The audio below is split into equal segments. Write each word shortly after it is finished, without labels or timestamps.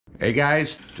Hey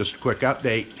guys, just a quick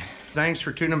update. Thanks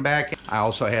for tuning back. I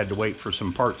also had to wait for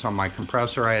some parts on my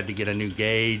compressor. I had to get a new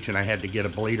gauge and I had to get a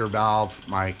bleeder valve.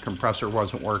 My compressor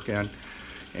wasn't working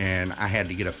and I had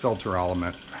to get a filter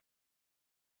element.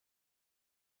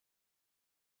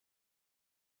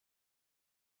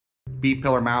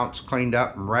 B-pillar mounts cleaned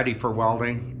up and ready for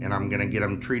welding, and I'm gonna get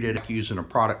them treated using a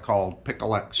product called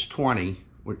Pickle X 20,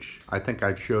 which I think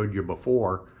I've showed you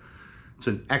before. It's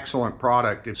an excellent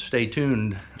product. Stay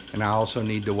tuned. And I also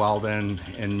need to weld in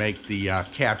and make the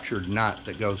captured nut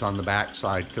that goes on the back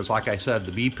side, because like I said,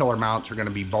 the B-pillar mounts are going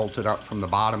to be bolted up from the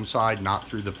bottom side, not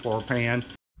through the floor pan.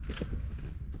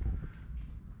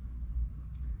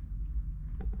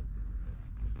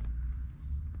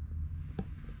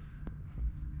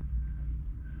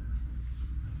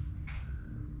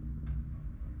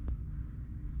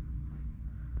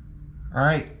 All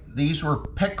right, these were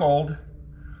pickled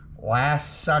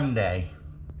last Sunday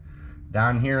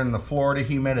down here in the Florida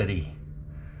humidity,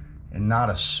 and not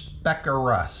a speck of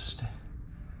rust.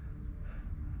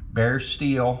 Bare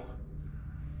steel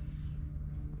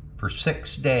for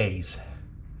 6 days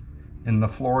in the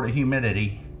Florida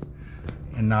humidity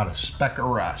and not a speck of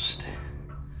rust.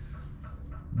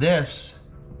 This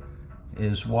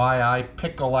is why I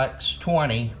Pickle X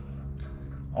 20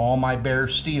 all my bare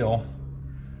steel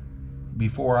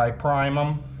before I prime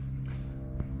them,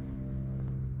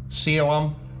 seal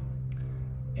them,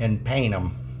 and paint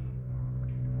them,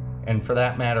 and for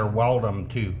that matter weld them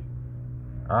too.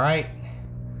 All right,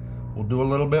 we'll do a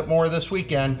little bit more this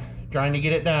weekend, trying to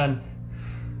get it done.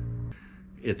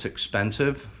 It's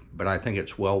expensive, but I think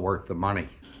it's well worth the money.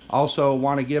 Also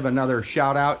want to give another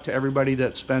shout out to everybody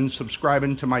that's been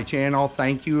subscribing to my channel.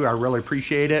 Thank you, I really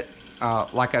appreciate it.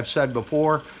 Like I've said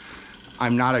before,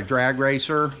 I'm not a drag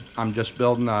racer. I'm just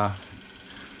building a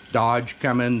Dodge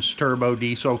Cummins turbo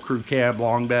diesel crew cab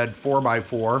long bed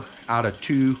 4x4 out of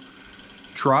 2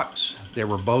 trucks. They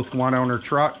were both one owner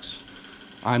trucks.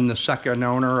 I'm the second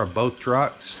owner of both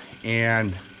trucks,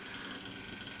 and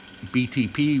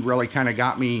BTP really kind of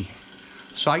got me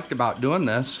psyched about doing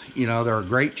this. You know, they're a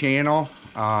great channel.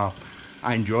 I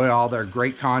enjoy all their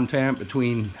great content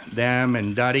between them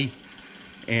and Duddy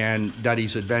and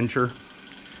Duddy's Adventure.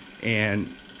 And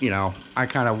you know, I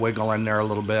kind of wiggle in there a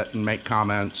little bit and make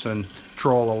comments and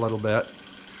troll a little bit,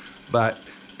 but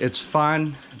it's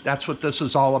fun. That's what this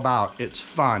is all about. It's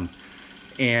fun.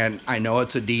 And I know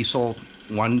it's a diesel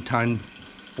 1-ton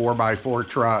 4x4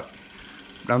 truck,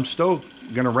 but I'm still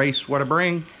gonna race what I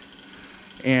bring,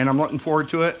 and I'm looking forward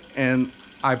to it. And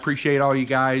I appreciate all you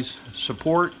guys'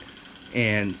 support,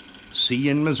 and see you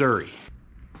in Missouri.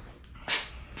 I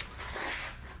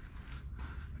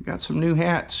got some new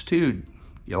hats too.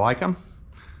 You like them?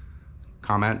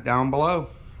 Comment down below.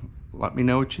 Let me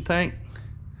know what you think.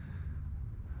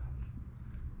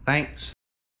 Thanks.